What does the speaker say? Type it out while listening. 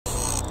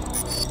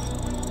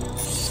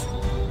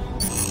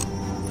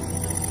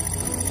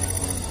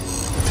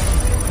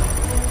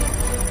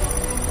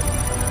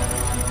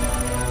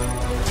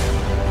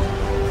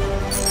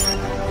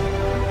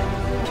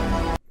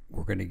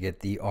going to get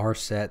the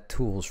RSAT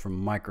tools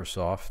from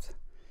Microsoft.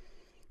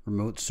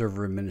 Remote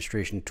Server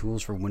Administration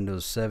Tools for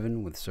Windows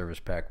 7 with Service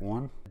Pack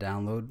 1.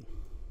 Download.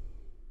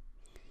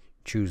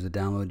 Choose the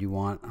download you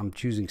want. I'm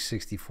choosing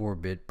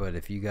 64-bit, but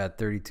if you got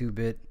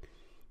 32-bit,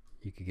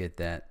 you could get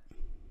that.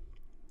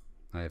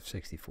 I have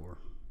 64.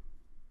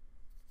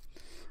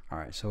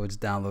 Alright, so it's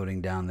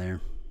downloading down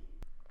there.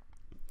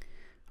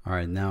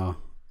 Alright, now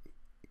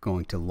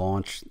going to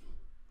launch.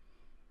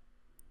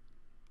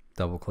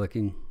 Double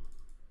clicking.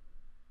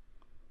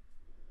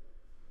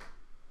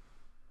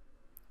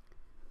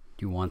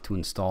 Do you want to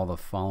install the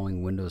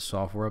following Windows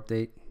software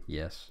update?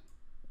 Yes.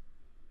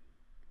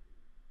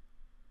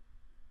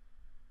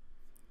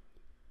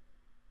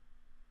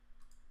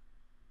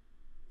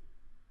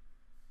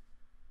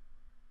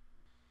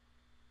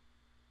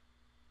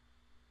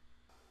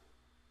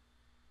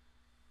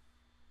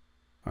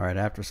 Alright,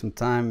 after some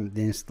time,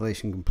 the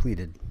installation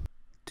completed.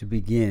 To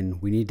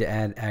begin, we need to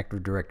add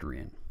Active Directory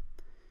in.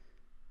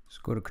 So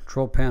go to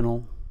Control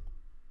Panel,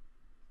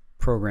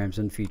 Programs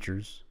and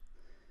Features.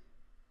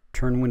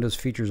 Turn Windows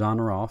features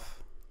on or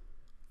off.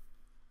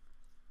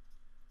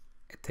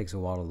 It takes a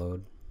while to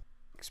load.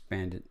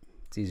 Expand it.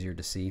 It's easier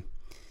to see.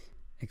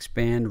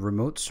 Expand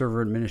Remote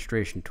Server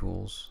Administration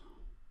Tools.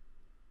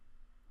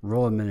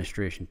 Role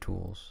Administration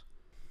Tools.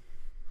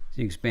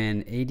 So you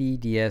expand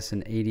AD/DS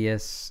and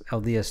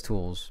LDS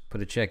tools.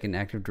 Put a check in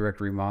Active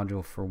Directory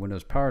module for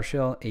Windows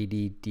PowerShell,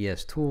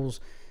 AD/DS tools,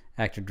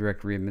 Active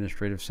Directory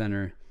Administrative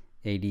Center,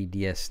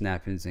 AD/DS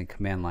snap-ins, and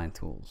command line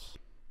tools.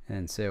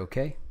 And say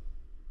OK.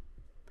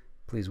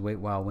 Please wait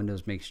while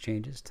Windows makes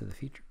changes to the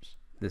features.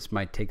 This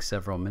might take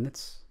several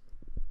minutes.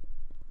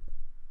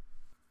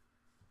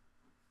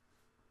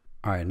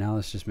 Alright, now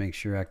let's just make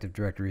sure Active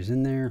Directory is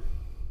in there.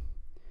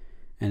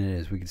 And it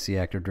is. We can see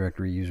Active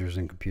Directory users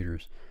and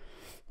computers.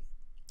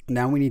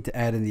 Now we need to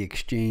add in the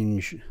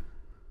Exchange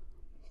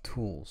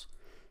tools.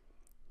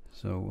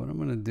 So what I'm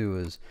going to do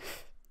is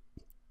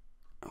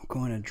I'm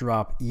going to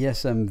drop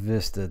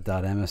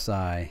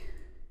esmvista.msi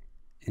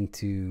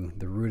into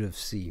the root of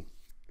C.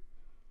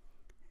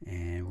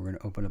 And we're going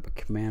to open up a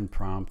command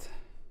prompt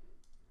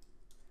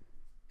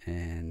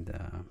and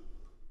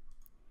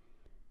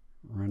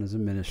run as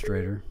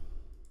administrator.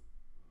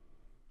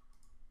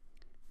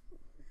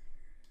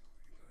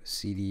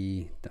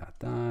 cd ...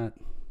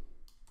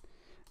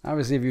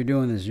 Obviously, if you're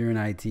doing this, you're in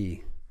IT,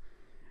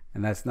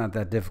 and that's not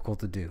that difficult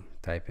to do.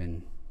 Type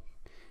in,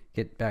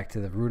 get back to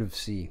the root of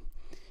C,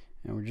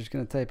 and we're just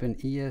going to type in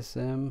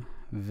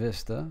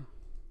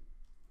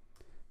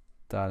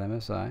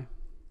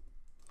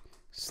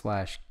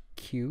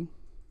esmvista.msi/q,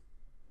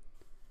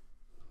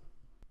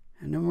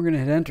 and then we're going to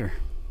hit enter.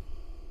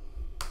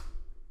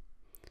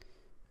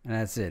 And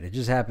that's it. It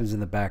just happens in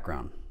the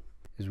background.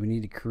 Is we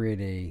need to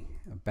create a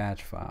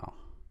batch file.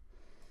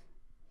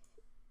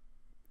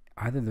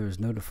 Either there is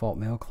no default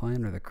mail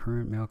client or the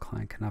current mail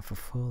client cannot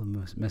fulfill the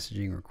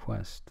messaging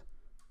request.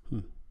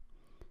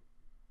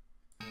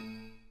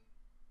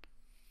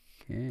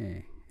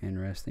 Okay,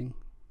 interesting.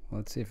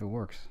 Well, let's see if it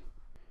works.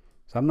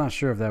 So I'm not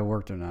sure if that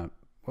worked or not.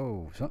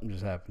 Whoa, something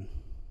just happened.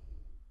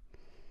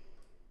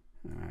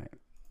 Alright,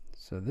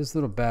 so this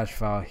little batch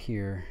file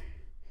here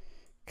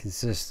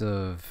consists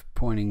of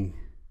pointing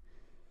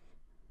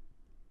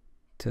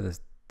to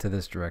this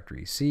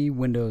directory. C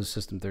Windows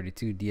System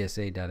 32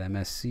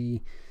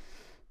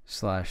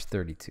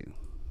 dsa.msc/32.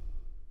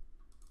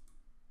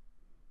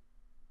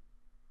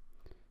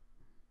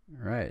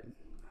 Right.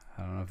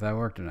 I don't know if that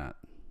worked or not.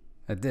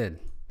 That did.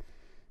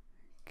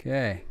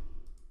 Okay.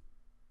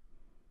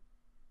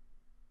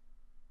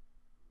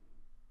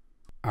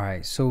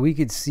 Alright, so we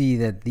could see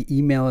that the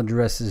email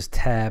addresses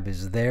tab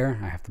is there.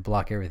 I have to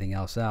block everything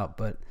else out,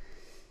 but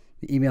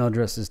the email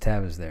addresses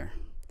tab is there.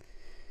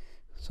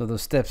 So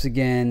those steps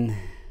again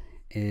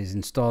is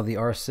install the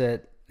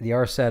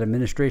RSAT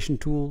administration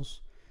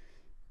tools,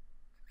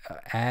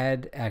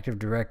 add Active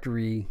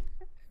Directory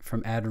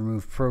from add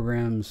remove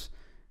programs,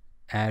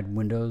 add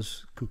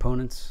Windows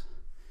components.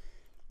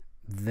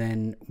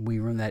 Then we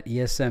run that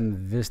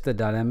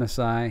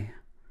esmvista.msi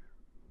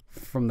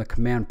from the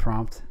command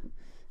prompt,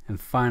 and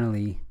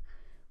finally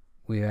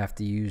we have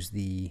to use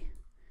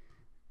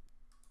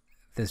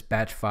this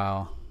batch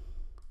file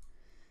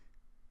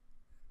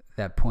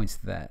that points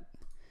to that.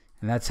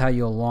 And that's how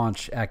you'll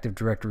launch Active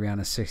Directory on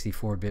a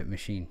 64-bit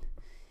machine.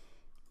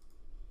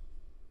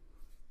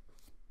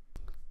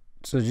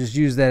 So just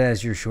use that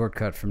as your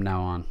shortcut from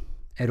now on.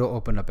 It'll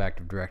open up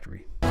Active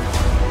Directory.